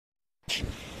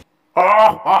If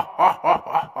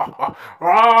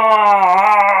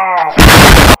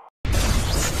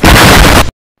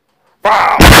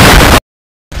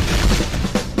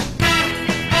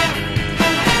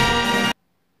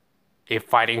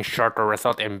fighting sure to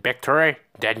result in victory,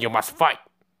 then you must fight.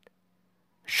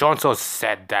 Shonso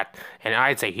said that, and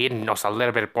I'd say he knows a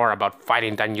little bit more about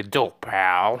fighting than you do,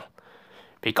 pal.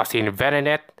 Because he invented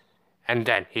it, and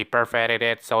then he perfected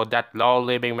it so that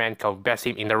low-living man can best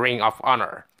him in the ring of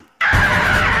honor.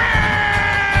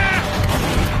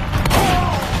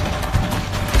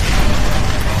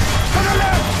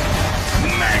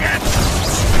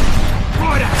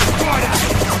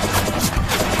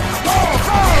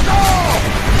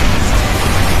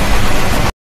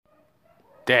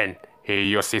 Then he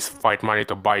used his fight money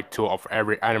to buy 2 of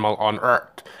every animal on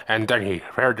Earth, and then he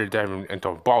herded them into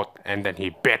a boat, and then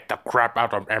he beat the crap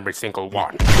out of every single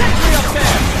one.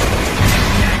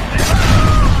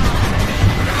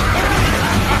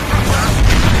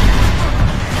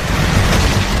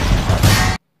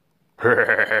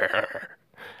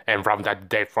 And from that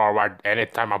day forward,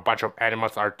 anytime a bunch of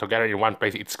animals are together in one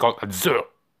place, it's called a zoo.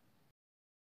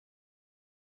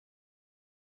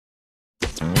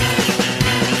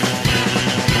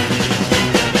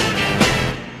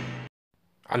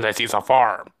 Unless it's a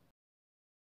farm.